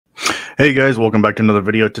Hey guys, welcome back to another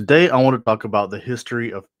video. Today I want to talk about the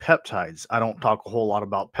history of peptides. I don't talk a whole lot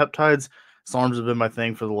about peptides. SARMs have been my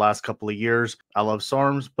thing for the last couple of years. I love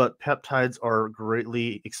SARMs, but peptides are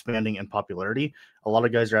greatly expanding in popularity. A lot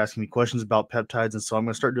of guys are asking me questions about peptides, and so I'm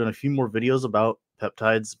going to start doing a few more videos about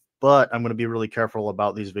peptides, but I'm going to be really careful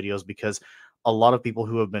about these videos because a lot of people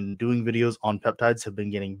who have been doing videos on peptides have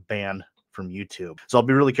been getting banned from YouTube. So I'll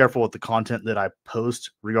be really careful with the content that I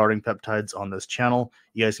post regarding peptides on this channel.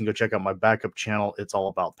 You guys can go check out my backup channel. It's all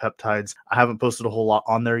about peptides. I haven't posted a whole lot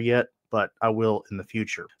on there yet, but I will in the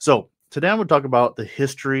future. So today I'm going to talk about the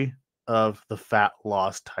history of the fat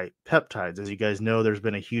loss type peptides. As you guys know, there's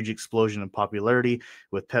been a huge explosion in popularity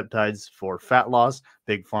with peptides for fat loss.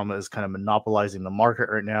 Big Pharma is kind of monopolizing the market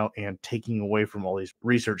right now and taking away from all these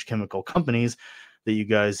research chemical companies that you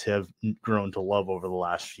guys have grown to love over the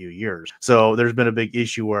last few years. So there's been a big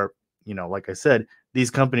issue where, like I said,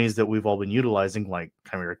 these companies that we've all been utilizing, like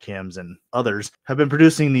Chimera Chems and others, have been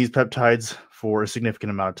producing these peptides for a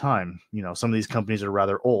significant amount of time. Some of these companies are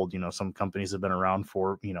rather old. Some companies have been around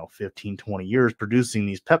for, 15, 20 years producing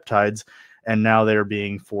these peptides, and now they're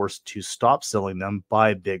being forced to stop selling them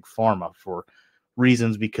by Big Pharma for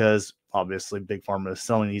reasons because obviously Big Pharma is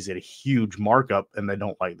selling these at a huge markup and they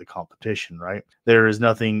don't like the competition, right? There is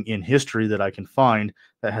nothing in history that I can find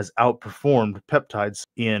that has outperformed peptides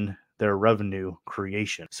in their revenue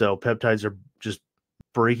creation. So peptides are just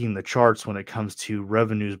breaking the charts when it comes to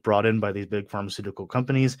revenues brought in by these big pharmaceutical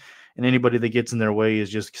companies, and anybody that gets in their way is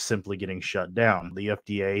just simply getting shut down. The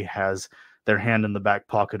FDA has their hand in the back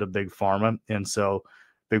pocket of Big Pharma, and so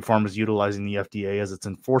Big Pharma is utilizing the FDA as its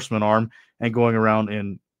enforcement arm and going around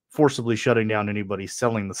and forcibly shutting down anybody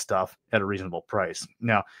selling the stuff at a reasonable price.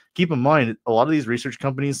 Now, keep in mind, a lot of these research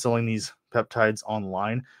companies selling these peptides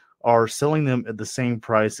online are selling them at the same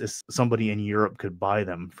price as somebody in Europe could buy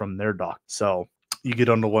them from their doc. So you get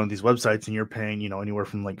onto one of these websites and you're paying, anywhere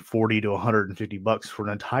from like 40 to 150 bucks for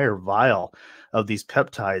an entire vial of these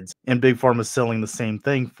peptides. And Big Pharma is selling the same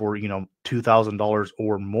thing for, $2,000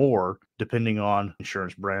 or more, depending on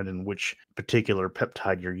insurance brand and which particular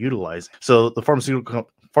peptide you're utilizing. So the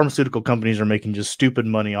pharmaceutical companies are making just stupid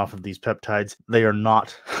money off of these peptides. They are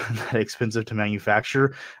not that expensive to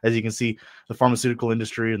manufacture. As you can see, the pharmaceutical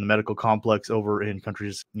industry and the medical complex over in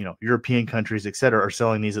countries, European countries, etc., are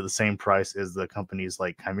selling these at the same price as the companies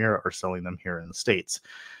like Chimera are selling them here in the States.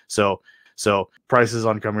 So prices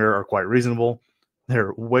on Chimera are quite reasonable.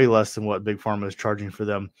 They're way less than what Big Pharma is charging for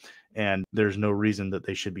them, and there's no reason that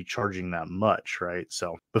they should be charging that much, right?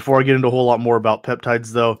 So before I get into a whole lot more about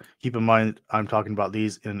peptides, though, keep in mind I'm talking about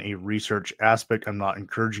these in a research aspect. I'm not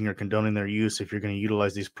encouraging or condoning their use. If you're going to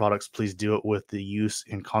utilize these products, please do it with the use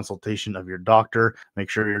and consultation of your doctor. Make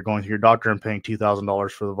sure you're going to your doctor and paying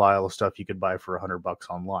 $2,000 for the vial of stuff you could buy for $100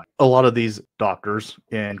 online. A lot of these doctors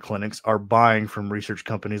and clinics are buying from research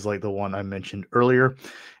companies like the one I mentioned earlier,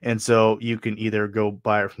 and so you can either go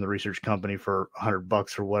buy it from the research company for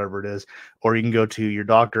 $100 or whatever it is, or you can go to your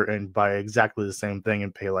doctor and buy exactly the same thing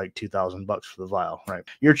and pay like $2,000 for the vial, right?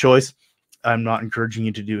 Your choice. I'm not encouraging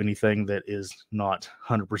you to do anything that is not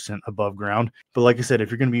 100% above ground. But like I said, if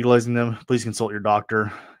you're going to be utilizing them, please consult your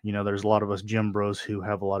doctor. There's a lot of us gym bros who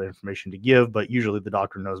have a lot of information to give, but usually the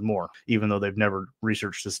doctor knows more. Even though they've never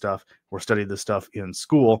researched this stuff or studied this stuff in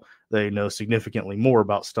school, they know significantly more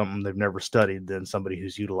about something they've never studied than somebody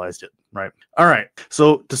who's utilized it, right? All right.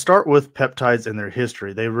 So to start with peptides and their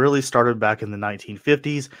history, they really started back in the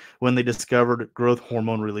 1950s when they discovered growth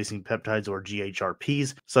hormone releasing peptides, or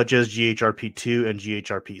GHRPs, such as GHRP2 and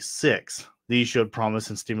GHRP6. These showed promise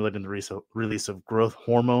in stimulating the release of growth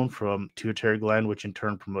hormone from pituitary gland, which in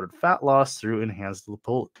turn promoted fat loss through enhanced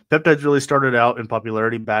lipolysis. Peptides really started out in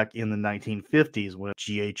popularity back in the 1950s with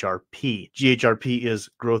GHRP. GHRP is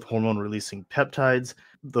growth hormone releasing peptides.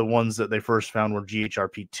 The ones that they first found were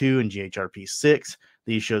GHRP2 and GHRP6.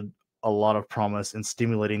 These showed a lot of promise in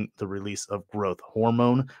stimulating the release of growth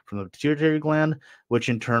hormone from the pituitary gland, which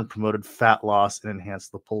in turn promoted fat loss and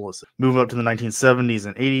enhanced lipolysis. Moving up to the 1970s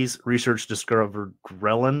and 80s, research discovered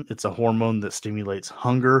ghrelin. It's a hormone that stimulates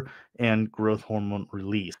hunger and growth hormone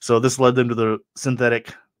release. So this led them to the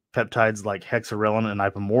synthetic peptides like hexarelin and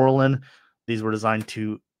ipamorelin. These were designed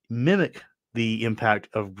to mimic the impact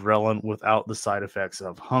of ghrelin without the side effects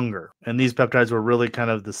of hunger. And these peptides were really kind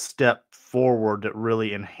of the step forward that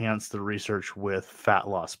really enhanced the research with fat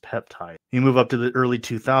loss peptides. You move up to the early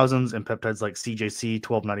 2000s and peptides like CJC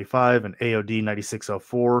 1295 and AOD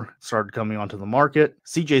 9604 started coming onto the market.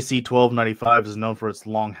 CJC 1295 is known for its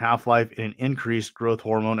long half-life and increased growth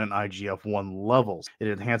hormone and IGF-1 levels. It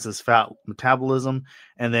enhances fat metabolism.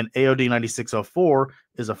 And then AOD 9604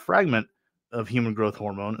 is a fragment of human growth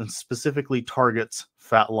hormone and specifically targets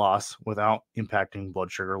fat loss without impacting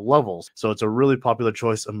blood sugar levels. So it's a really popular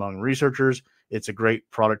choice among researchers. It's a great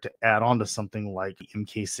product to add on to something like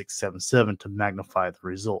MK677 to magnify the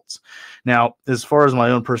results. Now, as far as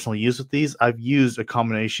my own personal use with these, I've used a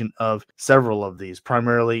combination of several of these.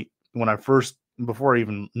 Primarily, before I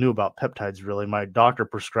even knew about peptides, really, my doctor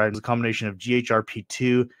prescribed a combination of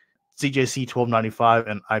GHRP2, CJC1295,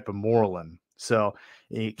 and ipamorelin. So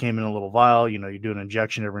it came in a little vial. You do an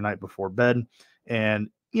injection every night before bed, and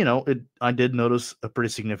I did notice a pretty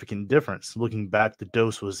significant difference. Looking back, the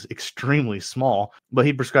dose was extremely small, but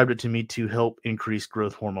he prescribed it to me to help increase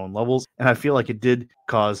growth hormone levels. And I feel like it did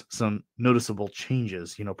cause some noticeable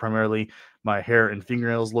changes. Primarily my hair and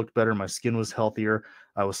fingernails looked better. My skin was healthier.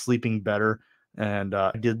 I was sleeping better. And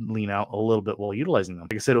I did lean out a little bit while utilizing them.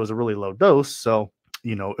 Like I said, it was a really low dose. So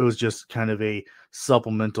it was just kind of a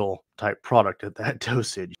supplemental type product at that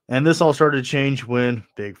dosage. And this all started to change when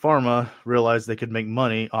Big Pharma realized they could make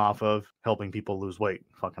money off of helping people lose weight.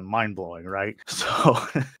 Fucking mind-blowing, right? So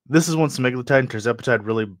this is when semaglutide and tirzepatide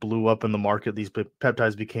really blew up in the market. These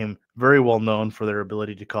peptides became very well known for their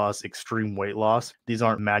ability to cause extreme weight loss. These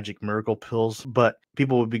aren't magic miracle pills, but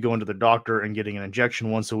people would be going to the doctor and getting an injection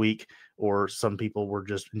once a week, or some people were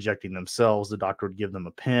just injecting themselves. The doctor would give them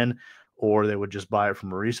a pen, or they would just buy it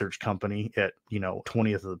from a research company at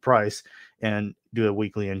 20th of the price and do a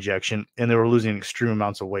weekly injection, and they were losing extreme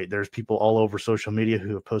amounts of weight. There's people all over social media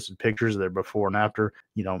who have posted pictures of their before and after.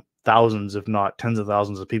 Thousands, if not tens of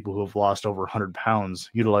thousands of people who have lost over 100 pounds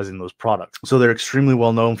utilizing those products. So they're extremely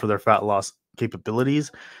well known for their fat loss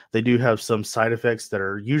capabilities. They do have some side effects that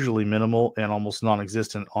are usually minimal and almost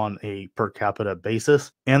non-existent on a per capita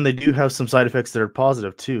basis, and they do have some side effects that are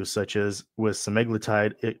positive too, such as with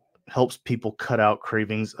semaglutide, it helps people cut out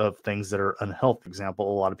cravings of things that are unhealthy. For example,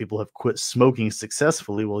 a lot of people have quit smoking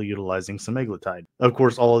successfully while utilizing semaglutide. Of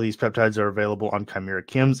course, all of these peptides are available on Chimera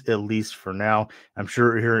Chems, at least for now. I'm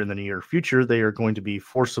sure here in the near future, they are going to be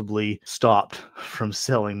forcibly stopped from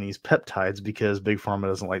selling these peptides because Big Pharma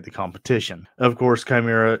doesn't like the competition. Of course,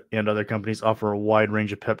 Chimera and other companies offer a wide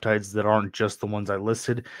range of peptides that aren't just the ones I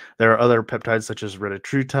listed. There are other peptides such as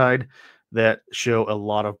retatrutide that show a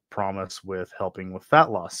lot of promise with helping with fat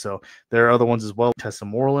loss. So there are other ones as well.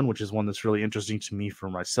 Testosterone, which is one that's really interesting to me for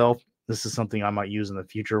myself. This is something I might use in the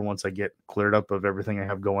future once I get cleared up of everything I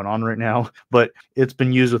have going on right now. But it's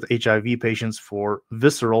been used with HIV patients for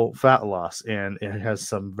visceral fat loss, and it has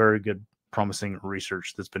some very good promising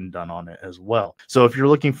research that's been done on it as well. So if you're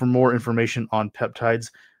looking for more information on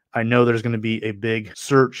peptides, I know there's going to be a big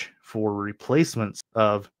search for replacements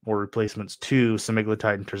to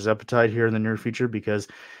semaglutide and tirzepatide here in the near future, because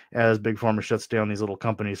as Big Pharma shuts down these little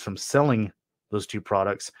companies from selling those two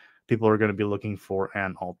products, people are going to be looking for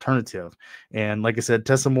an alternative. And like I said,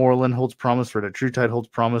 tesamorelin holds promise, retatrutide holds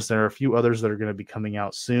promise. There are a few others that are going to be coming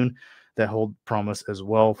out soon that hold promise as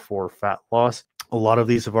well for fat loss. A lot of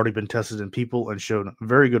these have already been tested in people and shown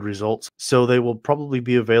very good results. So they will probably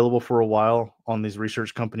be available for a while on these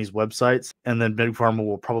research companies' websites. And then Big Pharma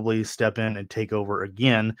will probably step in and take over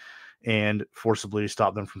again and forcibly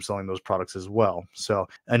stop them from selling those products as well. So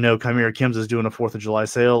I know Chimera Chems is doing a 4th of July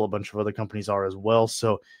sale. A bunch of other companies are as well.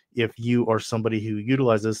 So if you are somebody who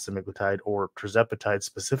utilizes semaglutide or tirzepatide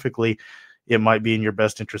specifically, it might be in your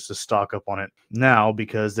best interest to stock up on it now,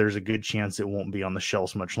 because there's a good chance it won't be on the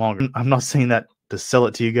shelves much longer. I'm not saying that to sell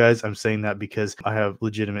it to you guys. I'm saying that because I have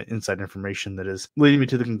legitimate inside information that is leading me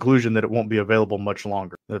to the conclusion that it won't be available much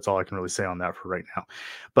longer. That's all I can really say on that for right now.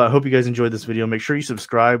 But I hope you guys enjoyed this video. Make sure you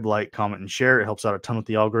subscribe, like, comment, and share. It helps out a ton with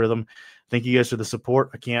the algorithm. Thank you guys for the support.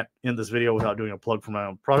 I can't end this video without doing a plug for my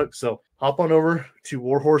own product. So hop on over to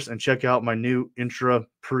Warhorse and check out my new intra,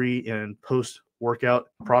 pre, and post workout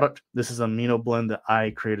product. This is an amino blend that I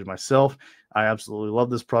created myself. I absolutely love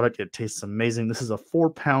this product. It tastes amazing. This is a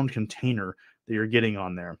 4-pound container that you're getting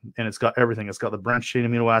on there, and it's got everything. It's got the branched chain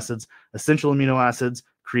amino acids, essential amino acids,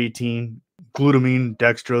 creatine, glutamine,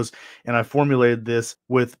 dextrose, and I formulated this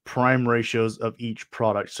with prime ratios of each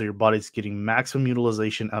product, so your body's getting maximum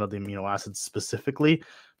utilization out of the amino acids specifically.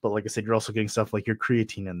 But like I said, you're also getting stuff like your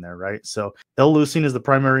creatine in there, right? So L-leucine is the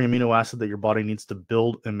primary amino acid that your body needs to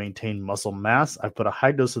build and maintain muscle mass. I've put a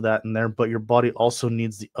high dose of that in there, but your body also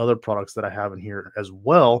needs the other products that I have in here as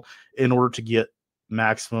well in order to get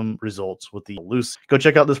maximum results with the L-leucine. Go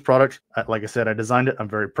check out this product. Like I said, I designed it. I'm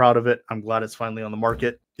very proud of it. I'm glad it's finally on the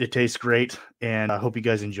market. It tastes great, and I hope you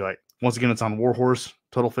guys enjoy it. Once again, it's on warhorse,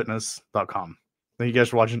 totalfitness.com. Thank you guys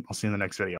for watching. I'll see you in the next video.